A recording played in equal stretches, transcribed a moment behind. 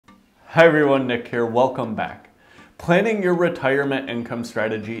Hi everyone, Nick here. Welcome back. Planning your retirement income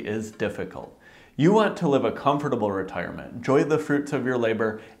strategy is difficult. You want to live a comfortable retirement, enjoy the fruits of your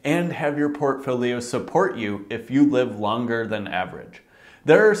labor, and have your portfolio support you if you live longer than average.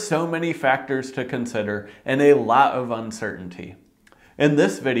 There are so many factors to consider and a lot of uncertainty. In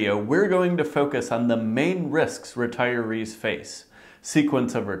this video, we're going to focus on the main risks retirees face: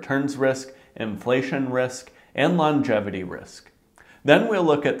 sequence of returns risk, inflation risk, and longevity risk. Then we'll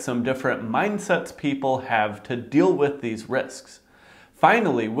look at some different mindsets people have to deal with these risks.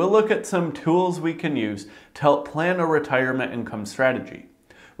 Finally, we'll look at some tools we can use to help plan a retirement income strategy.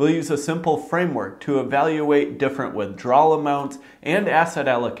 We'll use a simple framework to evaluate different withdrawal amounts and asset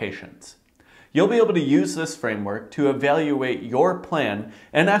allocations. You'll be able to use this framework to evaluate your plan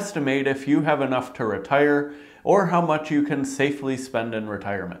and estimate if you have enough to retire or how much you can safely spend in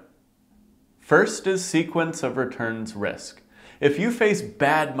retirement. First is sequence of returns risk. If you face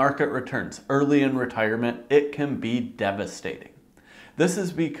bad market returns early in retirement, it can be devastating. This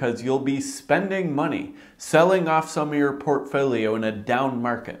is because you'll be spending money selling off some of your portfolio in a down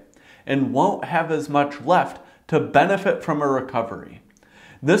market and won't have as much left to benefit from a recovery.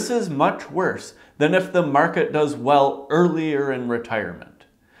 This is much worse than if the market does well earlier in retirement.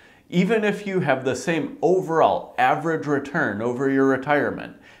 Even if you have the same overall average return over your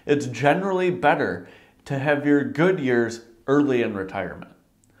retirement, it's generally better to have your good years early in retirement.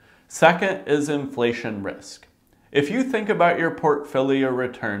 Second is inflation risk. If you think about your portfolio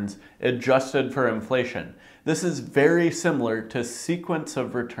returns adjusted for inflation, this is very similar to sequence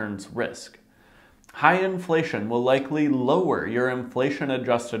of returns risk. High inflation will likely lower your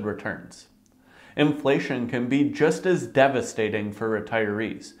inflation-adjusted returns. Inflation can be just as devastating for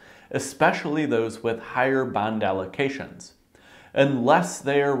retirees, especially those with higher bond allocations, unless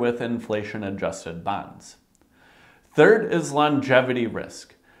they are with inflation-adjusted bonds. Third is longevity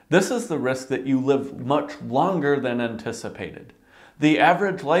risk. This is the risk that you live much longer than anticipated. The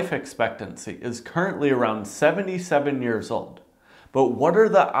average life expectancy is currently around 77 years old. But what are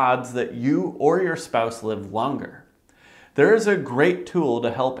the odds that you or your spouse live longer? There is a great tool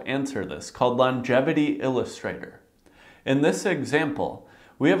to help answer this called Longevity Illustrator. In this example,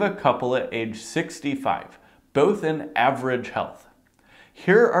 we have a couple at age 65, both in average health.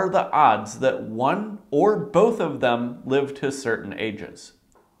 Here are the odds that one or both of them live to certain ages.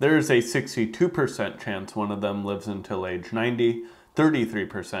 There is a 62% chance one of them lives until age 90,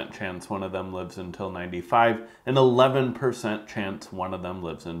 33% chance one of them lives until 95, and 11% chance one of them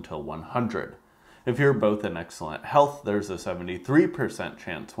lives until 100. If you're both in excellent health, there's a 73%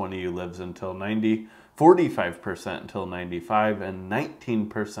 chance one of you lives until 90, 45% until 95, and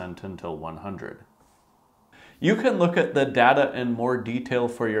 19% until 100. You can look at the data in more detail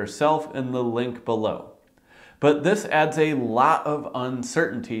for yourself in the link below. But this adds a lot of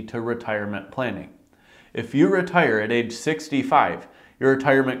uncertainty to retirement planning. If you retire at age 65, your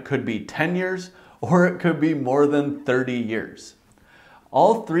retirement could be 10 years or it could be more than 30 years.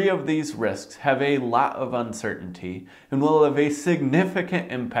 All three of these risks have a lot of uncertainty and will have a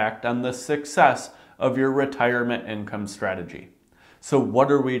significant impact on the success of your retirement income strategy. So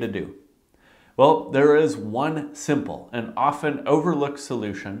what are we to do? Well, there is one simple and often overlooked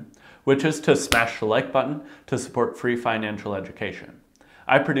solution, which is to smash the like button to support free financial education.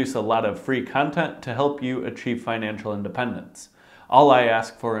 I produce a lot of free content to help you achieve financial independence. All I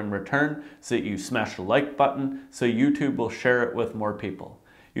ask for in return is that you smash the like button so YouTube will share it with more people.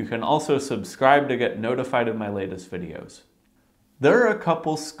 You can also subscribe to get notified of my latest videos. There are a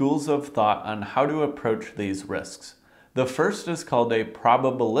couple schools of thought on how to approach these risks. The first is called a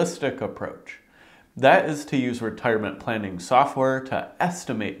probabilistic approach. That is to use retirement planning software to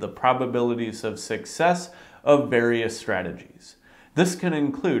estimate the probabilities of success of various strategies. This can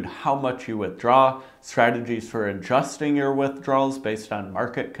include how much you withdraw, strategies for adjusting your withdrawals based on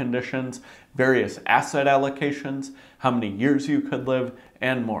market conditions, various asset allocations, how many years you could live,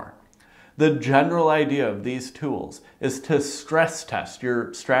 and more. The general idea of these tools is to stress test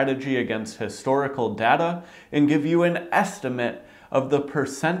your strategy against historical data and give you an estimate of the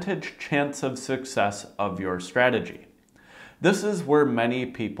percentage chance of success of your strategy. This is where many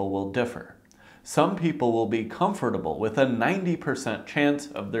people will differ. Some people will be comfortable with a 90% chance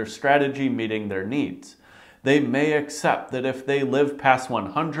of their strategy meeting their needs. They may accept that if they live past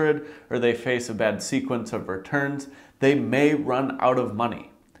 100 or they face a bad sequence of returns, they may run out of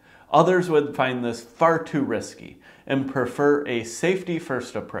money. Others would find this far too risky and prefer a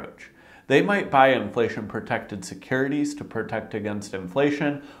safety-first approach. They might buy inflation-protected securities to protect against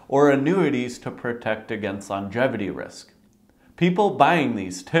inflation or annuities to protect against longevity risk. People buying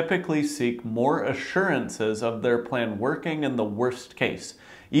these typically seek more assurances of their plan working in the worst case,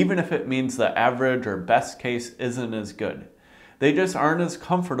 even if it means the average or best case isn't as good. They just aren't as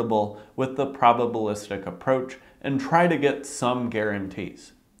comfortable with the probabilistic approach and try to get some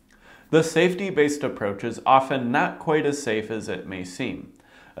guarantees. The safety-based approach is often not quite as safe as it may seem.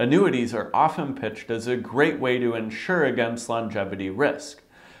 Annuities are often pitched as a great way to insure against longevity risk.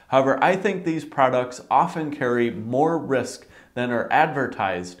 However, I think these products often carry more risk than are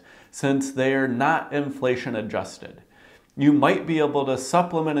advertised since they are not inflation adjusted. You might be able to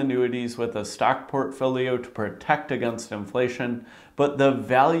supplement annuities with a stock portfolio to protect against inflation, but the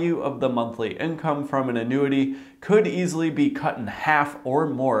value of the monthly income from an annuity could easily be cut in half or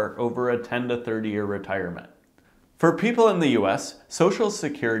more over a 10 to 30-year retirement. For people in the US, Social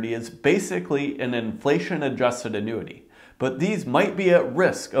Security is basically an inflation-adjusted annuity, but these might be at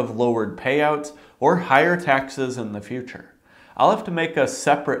risk of lowered payouts or higher taxes in the future. I'll have to make a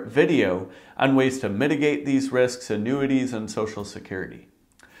separate video on ways to mitigate these risks, annuities, and Social Security.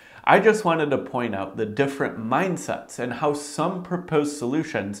 I just wanted to point out the different mindsets and how some proposed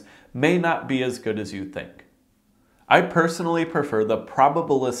solutions may not be as good as you think. I personally prefer the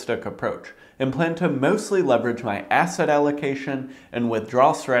probabilistic approach and plan to mostly leverage my asset allocation and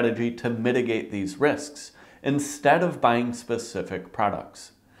withdrawal strategy to mitigate these risks, instead of buying specific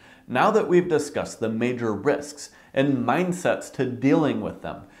products. Now that we've discussed the major risks and mindsets to dealing with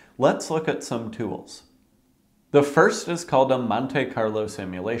them, let's look at some tools. The first is called a Monte Carlo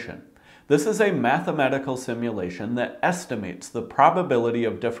simulation. This is a mathematical simulation that estimates the probability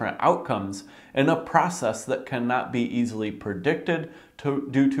of different outcomes in a process that cannot be easily predicted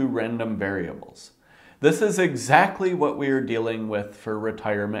due to random variables. This is exactly what we are dealing with for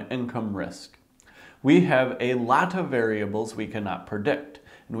retirement income risk. We have a lot of variables we cannot predict,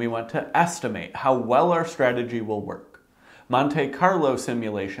 and we want to estimate how well our strategy will work. Monte Carlo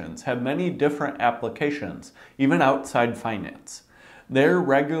simulations have many different applications, even outside finance. They're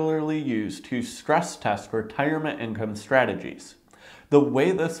regularly used to stress test retirement income strategies. The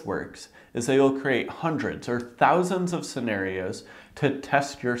way this works is they will create hundreds or thousands of scenarios to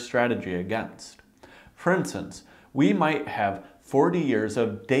test your strategy against. For instance, we might have 40 years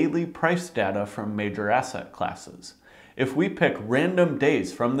of daily price data from major asset classes. If we pick random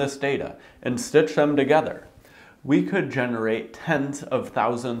days from this data and stitch them together, we could generate tens of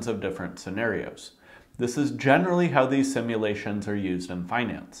thousands of different scenarios. This is generally how these simulations are used in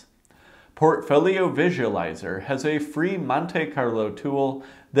finance. Portfolio Visualizer has a free Monte Carlo tool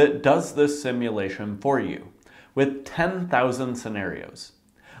that does this simulation for you, with 10,000 scenarios.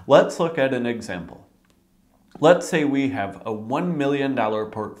 Let's look at an example. Let's say we have a $1 million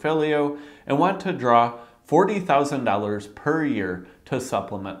portfolio and want to draw $40,000 per year to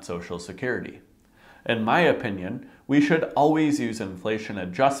supplement Social Security. In my opinion, we should always use inflation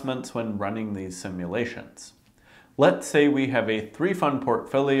adjustments when running these simulations. Let's say we have a 3-fund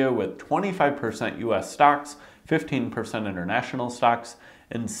portfolio with 25% US stocks, 15% international stocks,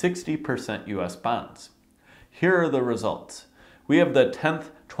 and 60% US bonds. Here are the results. We have the 10th,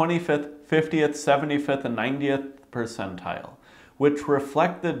 25th, 50th, 75th, and 90th percentile, which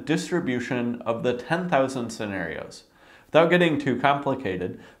reflect the distribution of the 10,000 scenarios. Without getting too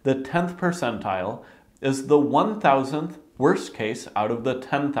complicated, the 10th percentile is the 1,000th worst case out of the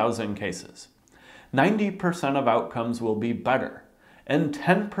 10,000 cases. 90% of outcomes will be better, and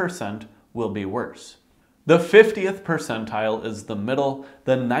 10% will be worse. The 50th percentile is the middle,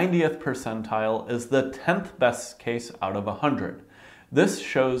 the 90th percentile is the 10th best case out of 100. This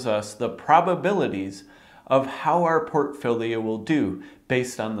shows us the probabilities of how our portfolio will do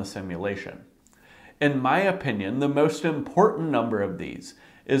based on the simulation. In my opinion, the most important number of these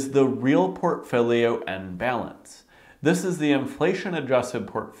is the real portfolio end balance. This is the inflation-adjusted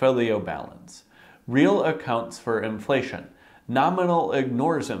portfolio balance. Real accounts for inflation. Nominal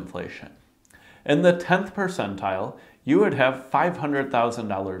ignores inflation. In the 10th percentile, you would have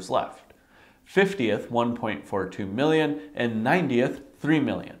 $500,000 left. 50th, $1.42 million, and 90th, $3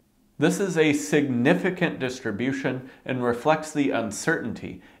 million. This is a significant distribution and reflects the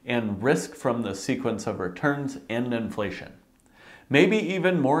uncertainty and risk from the sequence of returns and inflation. Maybe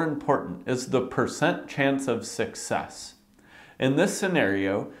even more important is the percent chance of success. In this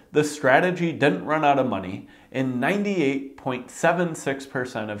scenario, the strategy didn't run out of money in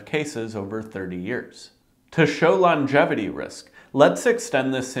 98.76% of cases over 30 years. To show longevity risk, let's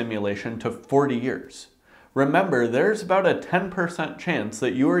extend this simulation to 40 years. Remember, there's about a 10% chance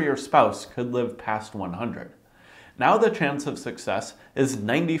that you or your spouse could live past 100. Now the chance of success is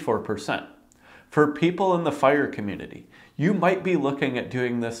 94%. For people in the FIRE community, you might be looking at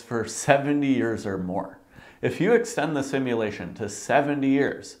doing this for 70 years or more. If you extend the simulation to 70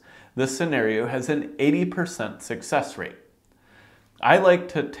 years, this scenario has an 80% success rate. I like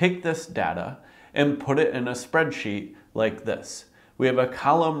to take this data and put it in a spreadsheet like this. We have a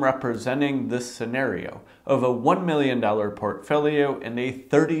column representing this scenario of a $1 million portfolio and a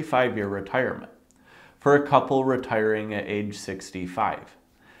 35-year retirement for a couple retiring at age 65.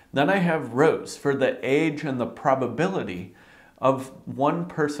 Then I have rows for the age and the probability of one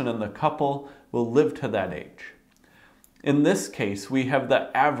person in the couple will live to that age. In this case, we have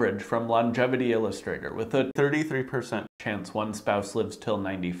the average from Longevity Illustrator with a 33% chance one spouse lives till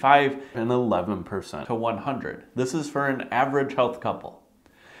 95 and 11% to 100. This is for an average health couple.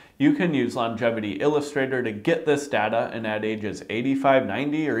 You can use Longevity Illustrator to get this data and add ages 85,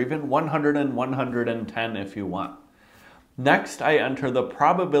 90, or even 100 and 110 if you want. Next, I enter the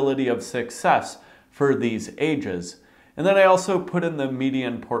probability of success for these ages, and then I also put in the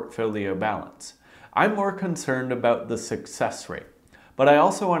median portfolio balance. I'm more concerned about the success rate, but I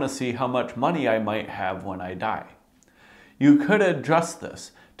also want to see how much money I might have when I die. You could adjust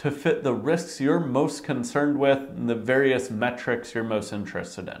this to fit the risks you're most concerned with and the various metrics you're most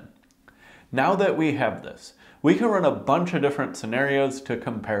interested in. Now that we have this, we can run a bunch of different scenarios to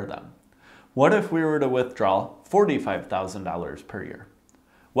compare them. What if we were to withdraw $45,000 per year?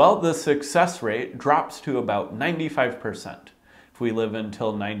 Well, the success rate drops to about 95%. We live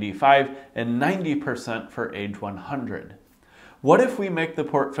until 95 and 90% for age 100. What if we make the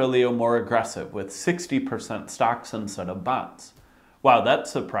portfolio more aggressive with 60% stocks instead of bonds? Wow,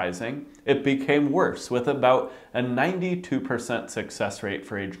 that's surprising. It became worse with about a 92% success rate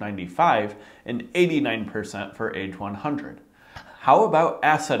for age 95 and 89% for age 100. How about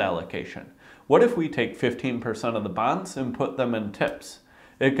asset allocation? What if we take 15% of the bonds and put them in tips?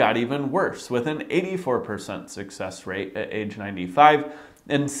 It got even worse with an 84% success rate at age 95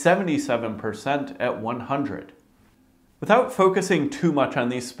 and 77% at 100. Without focusing too much on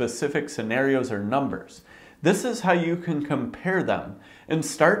these specific scenarios or numbers, this is how you can compare them and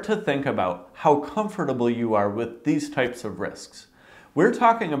start to think about how comfortable you are with these types of risks. We're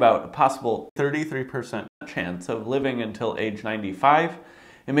talking about a possible 33% chance of living until age 95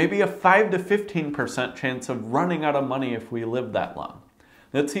 and maybe a 5 to 15% chance of running out of money if we live that long.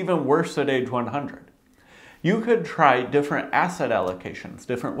 That's even worse at age 100. You could try different asset allocations,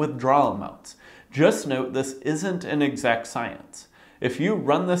 different withdrawal amounts. Just note this isn't an exact science. If you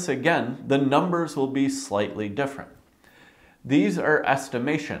run this again, the numbers will be slightly different. These are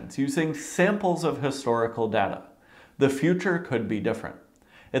estimations using samples of historical data. The future could be different.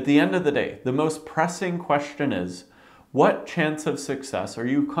 At the end of the day, the most pressing question is, what chance of success are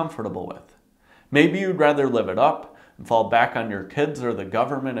you comfortable with? Maybe you'd rather live it up and fall back on your kids or the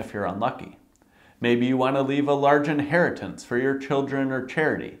government if you're unlucky. Maybe you want to leave a large inheritance for your children or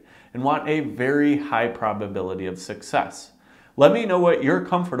charity and want a very high probability of success. Let me know what you're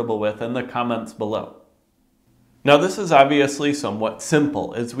comfortable with in the comments below. Now this is obviously somewhat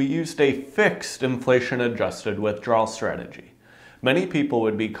simple as we used a fixed inflation-adjusted withdrawal strategy. Many people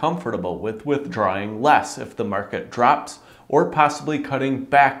would be comfortable with withdrawing less if the market drops or possibly cutting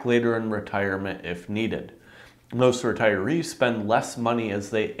back later in retirement if needed. Most retirees spend less money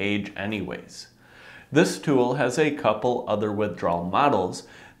as they age anyways. This tool has a couple other withdrawal models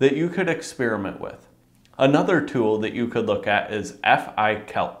that you could experiment with. Another tool that you could look at is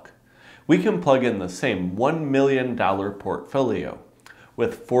FI-Calc. We can plug in the same $1 million portfolio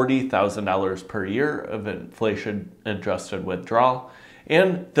with $40,000 per year of inflation-adjusted withdrawal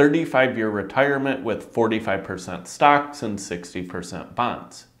and 35-year retirement with 45% stocks and 60%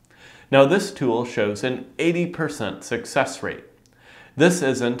 bonds. Now this tool shows an 80% success rate. This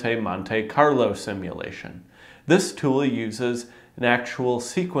isn't a Monte Carlo simulation. This tool uses actual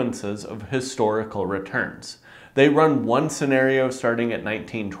sequences of historical returns. They run one scenario starting at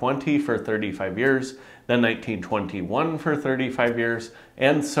 1920 for 35 years, then 1921 for 35 years,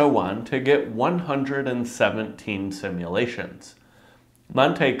 and so on to get 117 simulations.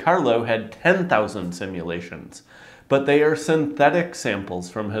 Monte Carlo had 10,000 simulations, but they are synthetic samples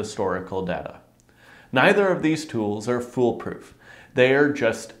from historical data. Neither of these tools are foolproof. They are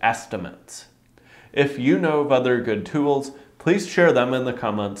just estimates. If you know of other good tools, please share them in the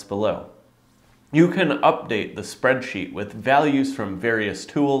comments below. You can update the spreadsheet with values from various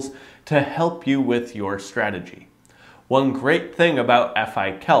tools to help you with your strategy. One great thing about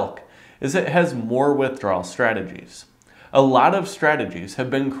FI-Calc is it has more withdrawal strategies. A lot of strategies have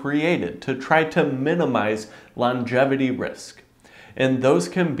been created to try to minimize longevity risk, and those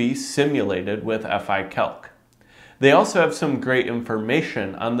can be simulated with FI-Calc. They also have some great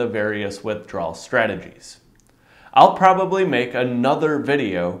information on the various withdrawal strategies. I'll probably make another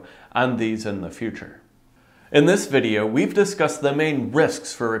video on these in the future. In this video, we've discussed the main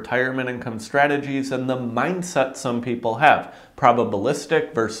risks for retirement income strategies and the mindset some people have,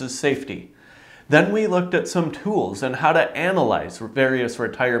 probabilistic versus safety. Then we looked at some tools and how to analyze various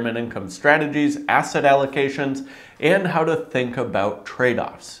retirement income strategies, asset allocations, and how to think about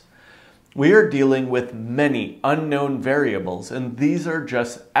trade-offs. We are dealing with many unknown variables, and these are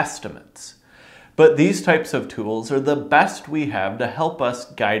just estimates. But these types of tools are the best we have to help us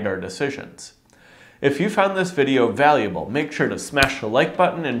guide our decisions. If you found this video valuable, make sure to smash the like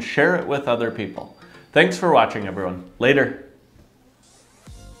button and share it with other people. Thanks for watching, everyone. Later.